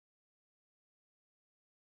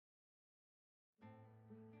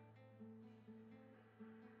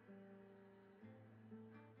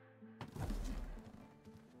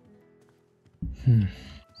Then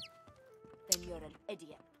you're an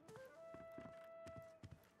idiot.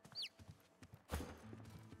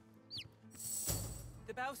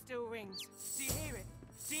 The bell still rings. Do you hear it?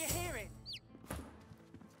 Do you hear it?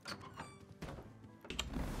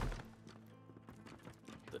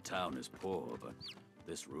 The town is poor, but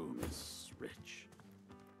this room is rich.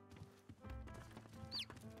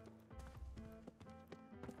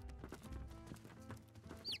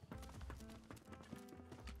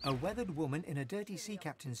 A weathered woman in a dirty sea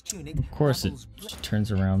captain's tunic. Of course it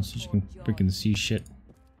turns around so you can freaking see shit.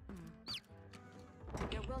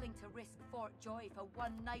 You're willing to risk Fort Joy for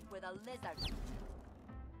one night with a lizard?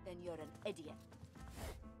 Then you're an idiot.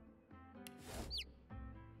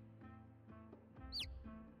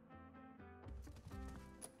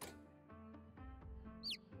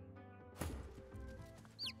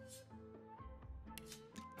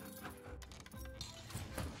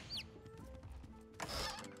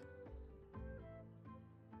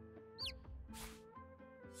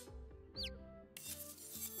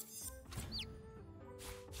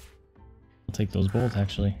 I'll take those both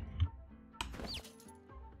actually.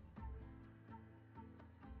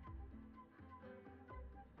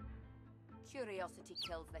 Curiosity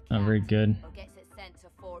kills the cat. Not very good. Or gets it sent to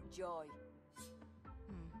Fort Joy.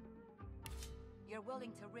 You're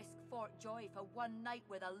willing to risk Fort Joy for one night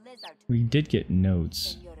with a lizard? We did get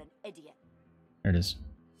notes. Then you're an idiot. There it is.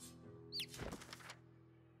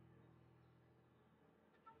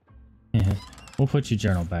 Yeah. We'll put your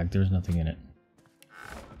journal back. There's nothing in it.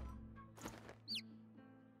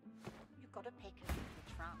 You've got to pick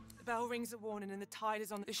a trap. The bell rings a warning and the tide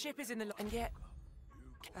is on. The ship is in the and yet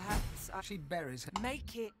perhaps I She buries her.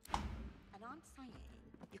 make it. And I'm saying,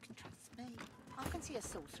 you can trust me. I can see a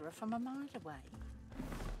sorcerer from a mile away.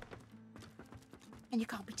 And you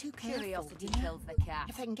can't be too careful. Curiosity you know? kills the cat.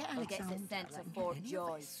 If I can get or gets Alexander, it sent I to can Fort get any of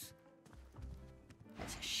Joy. this.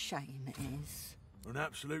 It's a shame it is. An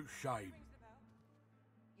absolute shame.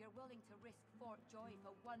 You're willing to risk Fort Joy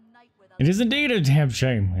for one night with a It is indeed a damn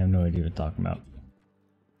shame. I have no idea what you're talking about.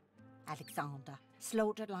 Alexander,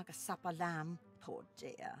 slaughtered like a supper lamb. Poor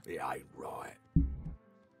dear. It ain't right.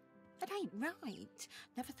 It ain't right.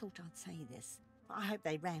 Never thought I'd say this. But I hope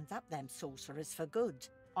they round up them sorcerers for good.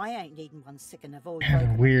 I ain't needing one sick and avoid.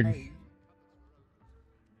 Weird.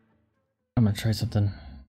 I'm gonna try something.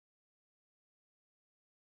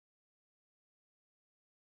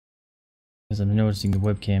 Because I'm noticing the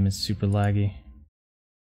webcam is super laggy.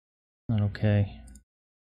 Not okay.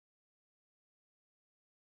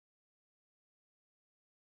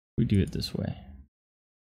 We do it this way.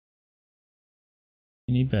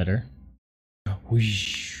 Any better?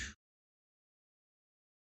 Whoosh.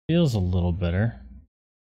 Feels a little better.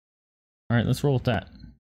 Alright, let's roll with that.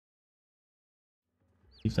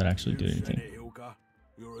 See if that actually did anything. It, Ilga.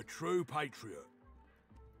 You're a true patriot.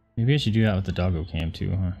 Maybe I should do that with the doggo cam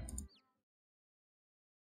too, huh?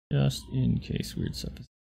 Just in case weird stuff is.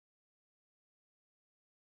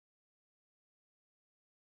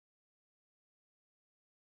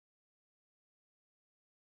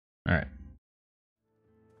 Alright.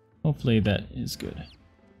 Hopefully that is good.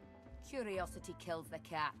 Curiosity kills the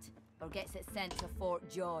cat. Or gets it sent to Fort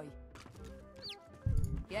Joy.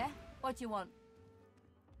 Yeah? What do you want?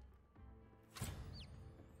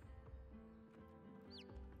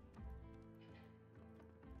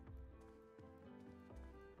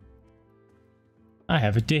 I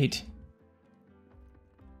have a date.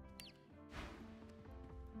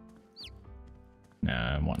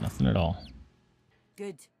 Nah, I want nothing at all.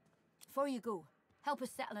 Good. Before you go, help us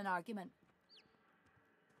settle an argument.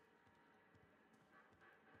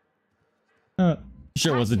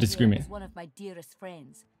 Sure was a Thatcher here disagreement. is one of my dearest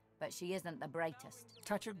friends, but she isn't the brightest.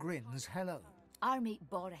 Thatcher grins hello. Our mate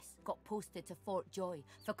Boris got posted to Fort Joy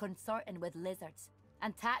for consorting with lizards.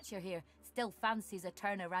 And Thatcher here still fancies a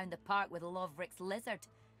turn around the park with Loverick's lizard.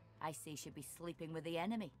 I say she'd be sleeping with the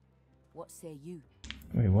enemy. What say you?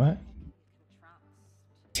 Wait, what?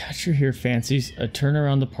 Thatcher here fancies a turn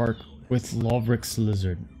around the park with Loverick's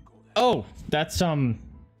lizard. Oh, that's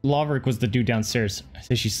Loverick was the dude downstairs. I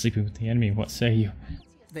say she's sleeping with the enemy. What say you?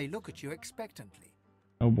 They look at you expectantly.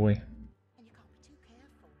 Oh boy. And you can't be too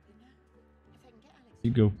careful, you know. If I can get Alexander. You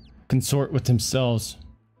go consort with themselves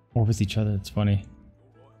or with each other. It's funny.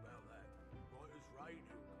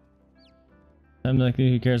 I'm like,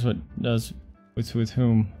 who cares what does with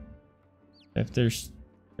whom? If they're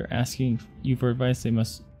asking you for advice, they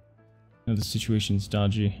must know the situation's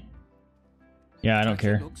dodgy. Yeah, I don't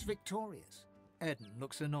Thatcher care. looks victorious. Eden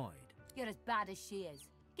looks annoyed. You're as bad as she is.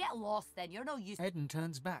 Get lost then, you're no use. Eden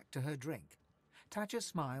turns back to her drink. Tadger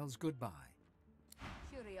smiles goodbye.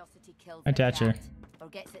 Curiosity kills I the touch her. cat, or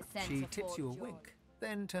gets it sent She to tips Fort you a Joy. wink,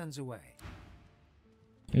 then turns away.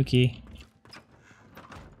 Okay.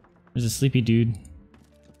 There's a sleepy dude.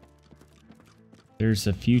 There's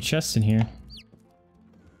a few chests in here.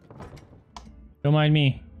 Don't mind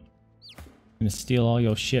me. I'm gonna steal all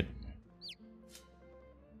your shit.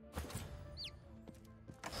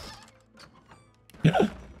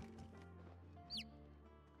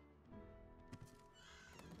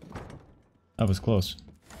 That was close.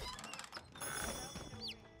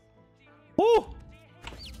 Woo!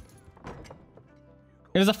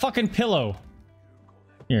 There's a fucking pillow.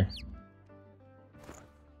 Here.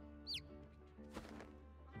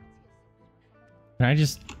 Can I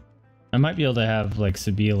just... I might be able to have, like,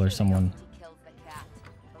 Sabine or someone. Curiosity kills the cat,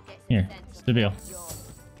 or gets it Here, sent to Sabine. Fort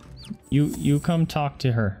Joy. You come talk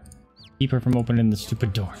to her. Keep her from opening the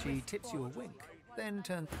stupid door. She tips you a wink, then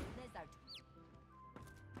turns... Lizard.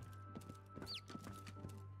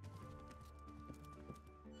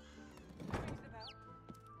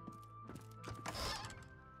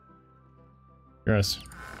 Gross.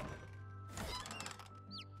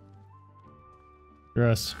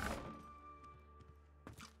 Gross.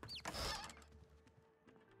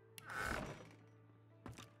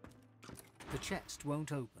 The chest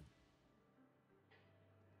won't open.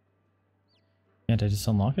 Can't I just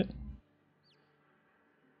unlock it?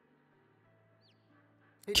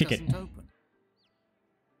 It Kick it. doesn't open.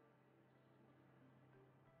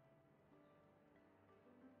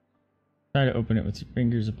 Try to open it with your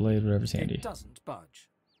fingers, a blade, whatever's handy. It doesn't budge.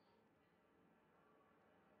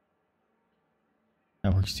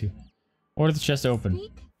 That works too. Order the chest open.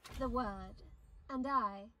 Speak the word, and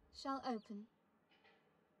I shall open.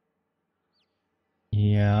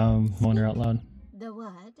 Yeah, wonder out loud. The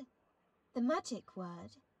word, the magic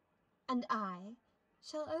word, and I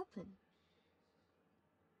shall open.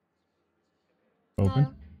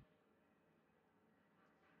 Open.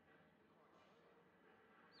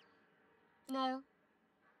 No.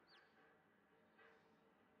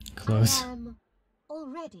 Close. I am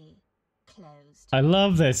already closed. I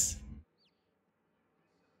love this.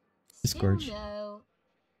 Still Disgorge. no.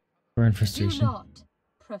 We're in Do frustration. not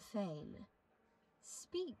profane.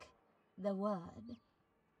 Speak the word,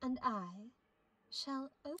 and I shall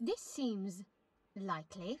open. This seems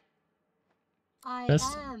likely. I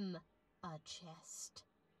Chest? am a chest.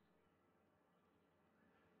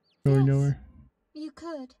 Going Yes. nowhere. You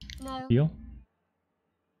could. No. Deal?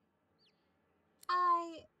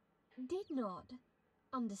 I did not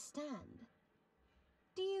understand.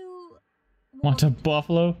 Do you Want a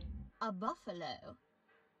buffalo? a buffalo?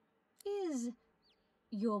 Is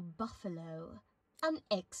your buffalo an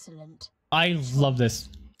excellent? I love this.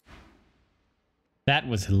 That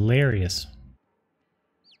was hilarious.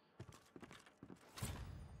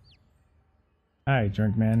 Hi,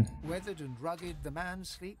 drunk man. Weathered and rugged, the man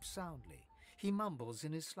sleeps soundly. He mumbles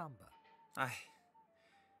in his slumber.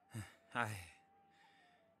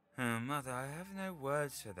 Mother, I have no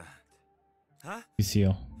words for that. Huh?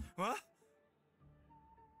 Lucille. What?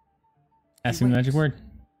 Ask him the magic word.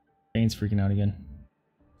 Bane's freaking out again.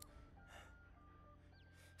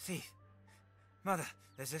 Thief. Mother,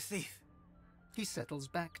 there's a thief. He settles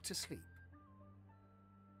back to sleep.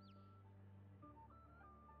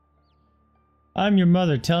 I'm your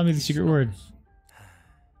mother. Tell me the secret word.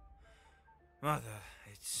 Mother,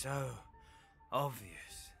 it's so obvious.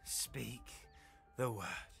 Speak the word.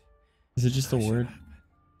 Is it just a I shall word? open.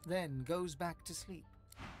 Then goes back to sleep.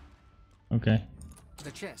 Okay.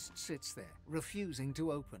 The chest sits there, refusing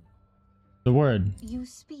to open. The word. You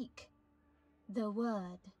speak the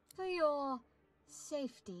word. For your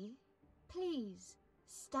safety, please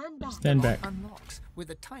stand back. Stand back. Unlocks with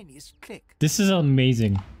the tiniest click. This is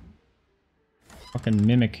amazing. Fucking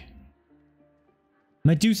mimic.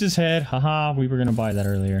 Medusa's head. Haha, we were gonna buy that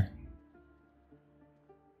earlier.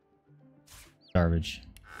 Garbage.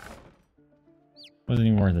 Wasn't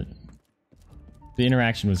even worth it. The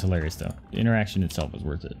interaction was hilarious though. The interaction itself was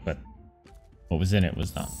worth it, but what was in it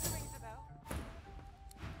was not.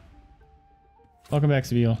 Welcome back,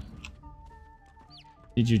 Sabine.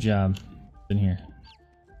 Did your job. In here.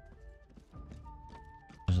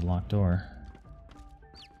 There's a locked door.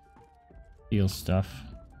 Steal stuff.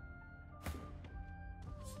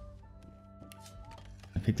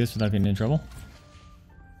 I pick this without getting in trouble?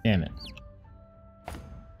 Damn it.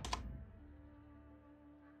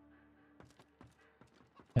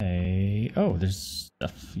 Hey, oh, there's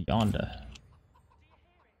stuff yonder.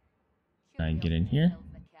 Can I get in here? Kills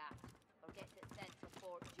the cat, or gets it sent to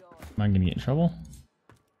Fort Joy. Am I gonna get in trouble?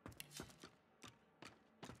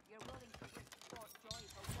 You're willing to risk Fort Joy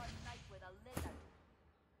for one night with a lizard.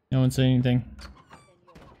 No one say anything.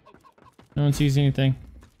 No one sees anything.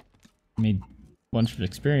 Made a bunch of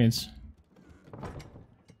experience.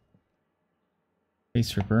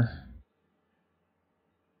 Face Ripper.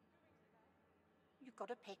 You've got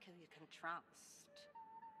to pick who you can trust.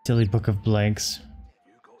 Silly Book of Blanks.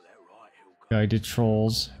 Guide to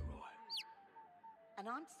Trolls. And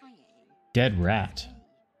I'm saying, Dead Rat.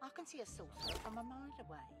 I can see a sorcerer from a mile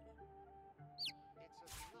away.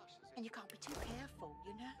 And you can't be too careful,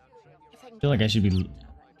 you know? If they can I feel like I should be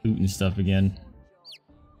looting stuff again.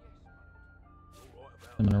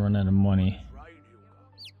 I'm gonna run out of money.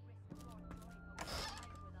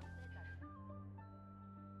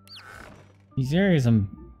 These areas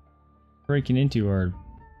I'm breaking into are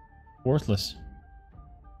worthless.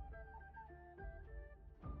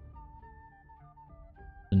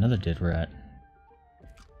 Another dead rat.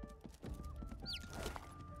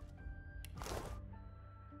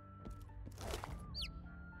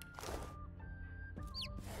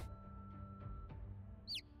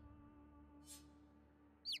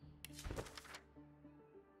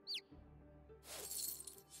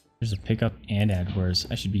 There's a pickup and AdWords.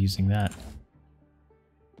 I should be using that.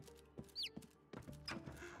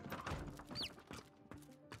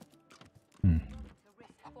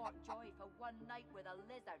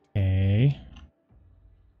 Okay.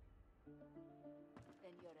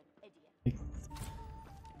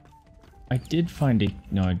 I did find a...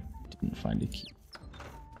 No, I didn't find a key.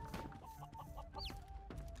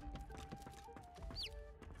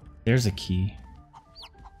 There's a key.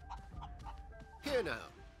 Here now.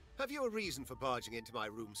 Have you a reason for barging into my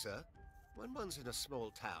room, sir? When one's in a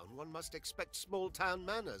small town, one must expect small town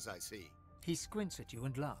manners, I see. He squints at you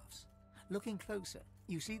and laughs. Looking closer,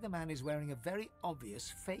 you see the man is wearing a very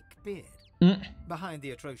obvious fake beard. Behind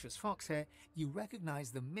the atrocious fox hair, you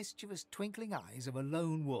recognize the mischievous twinkling eyes of a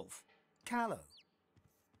lone wolf. Callow.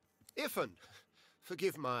 Iffin,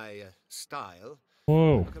 forgive my style.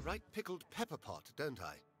 Whoa. I look a right pickled pepper pot, don't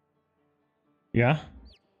I? Yeah?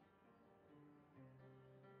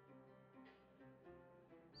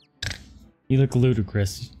 You look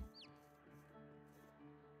ludicrous.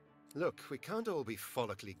 Look, we can't all be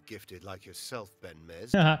follically gifted like yourself,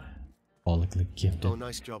 ben-mezd. Follically gifted. Oh,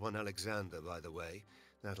 nice job on Alexander, by the way.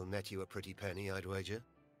 That'll net you a pretty penny, I'd wager.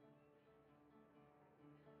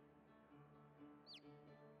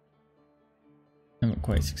 Haven't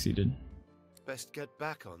quite succeeded. Best get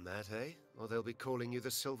back on that, eh? Or they'll be calling you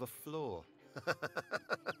the Silver Floor.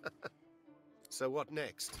 So what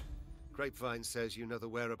next? Grapevine says you know the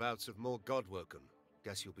whereabouts of more Godwoken.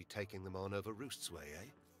 Guess you'll be taking them on over Roost's Way, eh?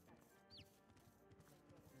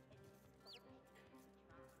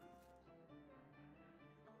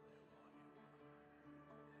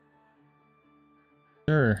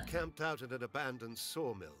 Sure. Camped out at an abandoned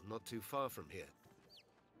sawmill not too far from here.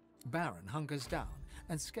 Baron hunkers down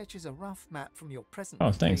and sketches a rough map from your present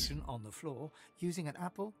thanks. location on the floor using an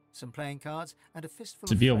apple, some playing cards, and a fistful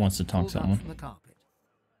Sabille of wants to talk pulled to up someone. from the carpet.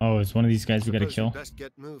 Oh, it's one of these guys we gotta Suppose kill. you'd best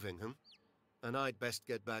get moving, huh? And I'd best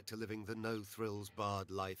get back to living the no-thrills barred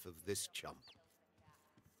life of this chump.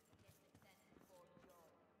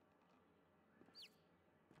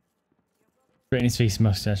 Brittany's face,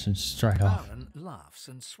 mustache, and stride off. Baron laughs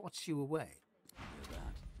and swats you away.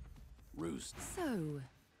 Roost. So,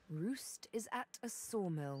 Roost is at a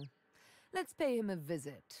sawmill. Let's pay him a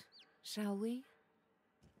visit, shall we?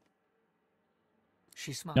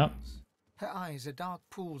 She smiles. Her eyes are dark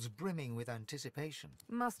pools brimming with anticipation.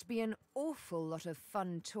 Must be an awful lot of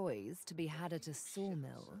fun toys to be had at a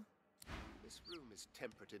sawmill. This room is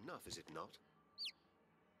temperate enough, is it not?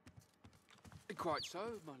 Quite so,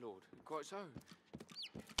 my lord. Quite so.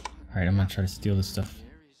 Alright, I'm gonna try to steal this stuff.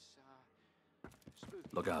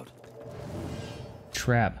 Look out.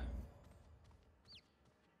 Trap.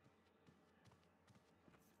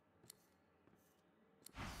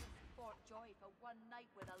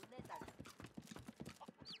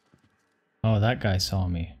 Oh, that guy saw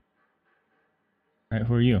me. Alright,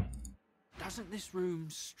 who are you? Doesn't this room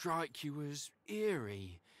strike you as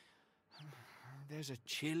eerie? There's a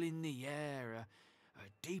chill in the air, a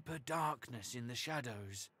deeper darkness in the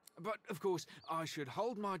shadows. But, of course, I should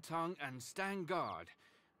hold my tongue and stand guard.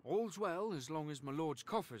 All's well as long as my lord's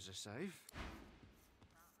coffers are safe.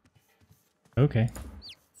 Okay.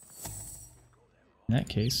 In that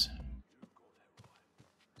case.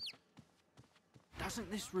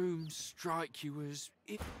 Doesn't this room strike you as...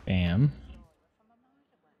 Bam.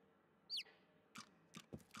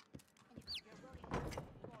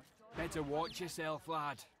 Better watch yourself,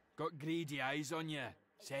 lad. Got greedy eyes on you.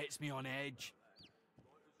 Sets me on edge.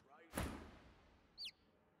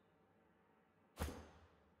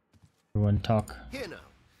 Everyone talk. Here now.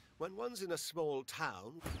 When one's in a small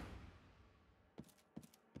town...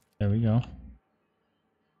 There we go.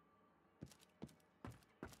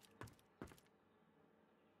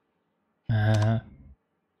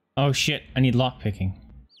 Oh shit, I need lockpicking.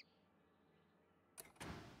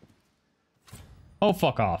 Oh,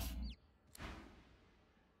 fuck off.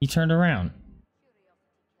 He turned around.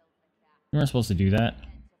 You weren't supposed to do that.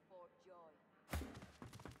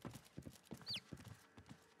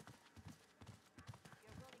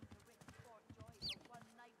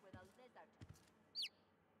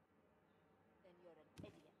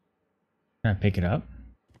 Can I pick it up?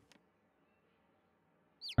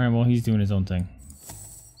 Alright, well, he's doing his own thing.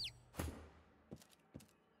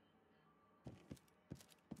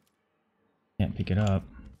 Can't pick it up.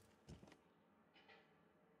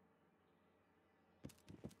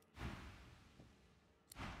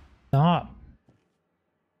 Stop.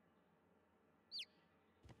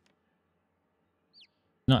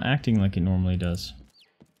 Not acting like it normally does.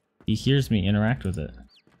 He hears me interact with it.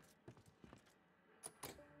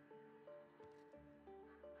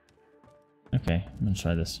 Okay, I'm gonna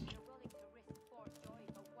try this.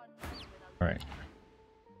 Alright.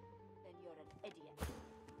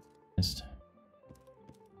 Missed.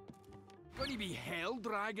 Gonna be hell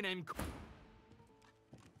dragging him.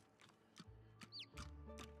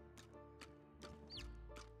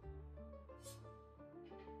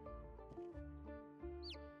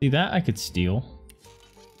 See, that I could steal.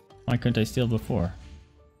 Why couldn't I steal before?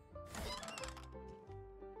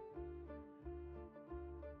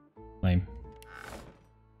 Lame.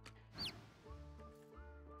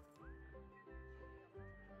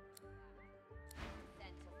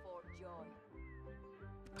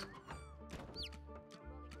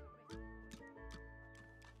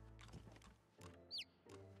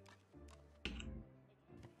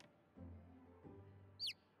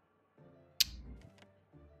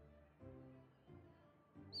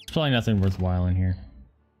 There's probably nothing worthwhile in here.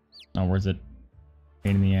 Not worth it.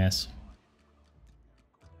 Pain in the ass.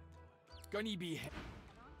 Gonna be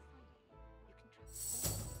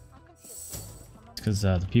Because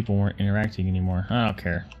the people weren't interacting anymore. I don't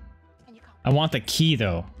care. I want the key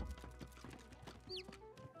though.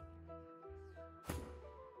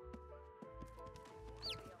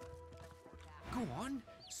 Go on,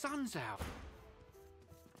 sun's out.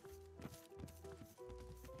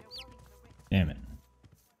 Damn it.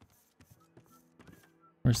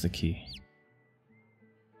 Where's the key?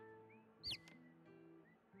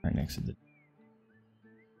 Right next to the...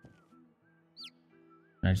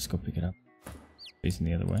 Can I just go pick it up? Facing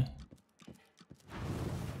the other way.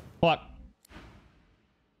 What?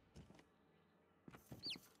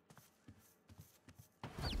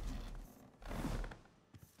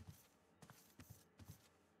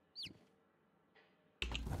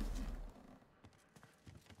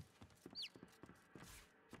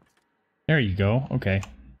 There you go. Okay.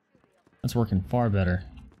 That's working far better.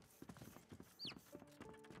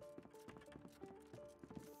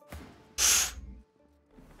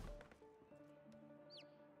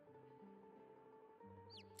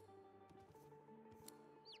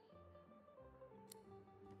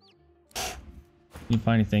 Didn't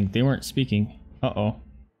find anything. They weren't speaking. Uh-oh.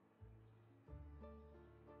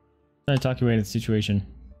 Trying to talk you away to the situation.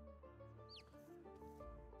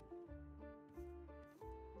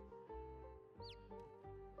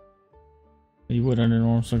 You would under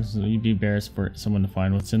normal circumstances, you'd be embarrassed for someone to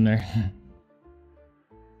find what's in there.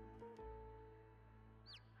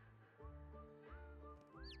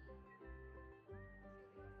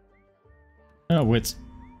 Oh, wits.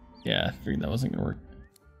 Yeah, I figured that wasn't gonna work.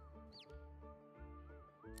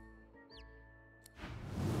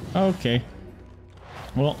 Okay.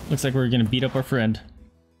 Well, looks like we're gonna beat up our friend.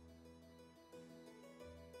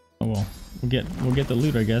 Oh well, we'll get the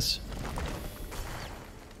loot, I guess.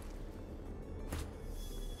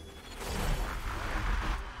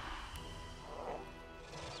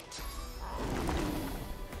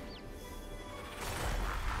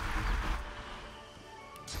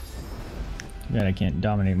 God, I can't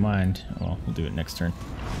dominate mind. Oh, well, we'll do it next turn.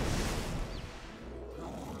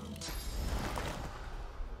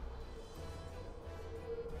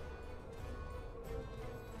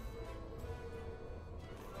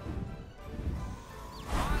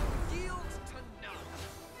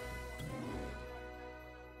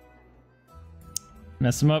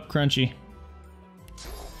 Mess him up, Crunchy.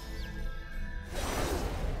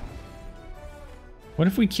 What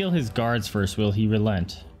if we kill his guards first? Will he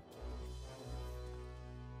relent?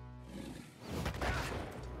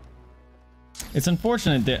 It's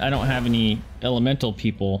unfortunate that I don't have any elemental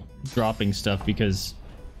people dropping stuff because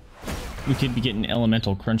we could be getting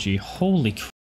elemental Crunchy. Holy crap.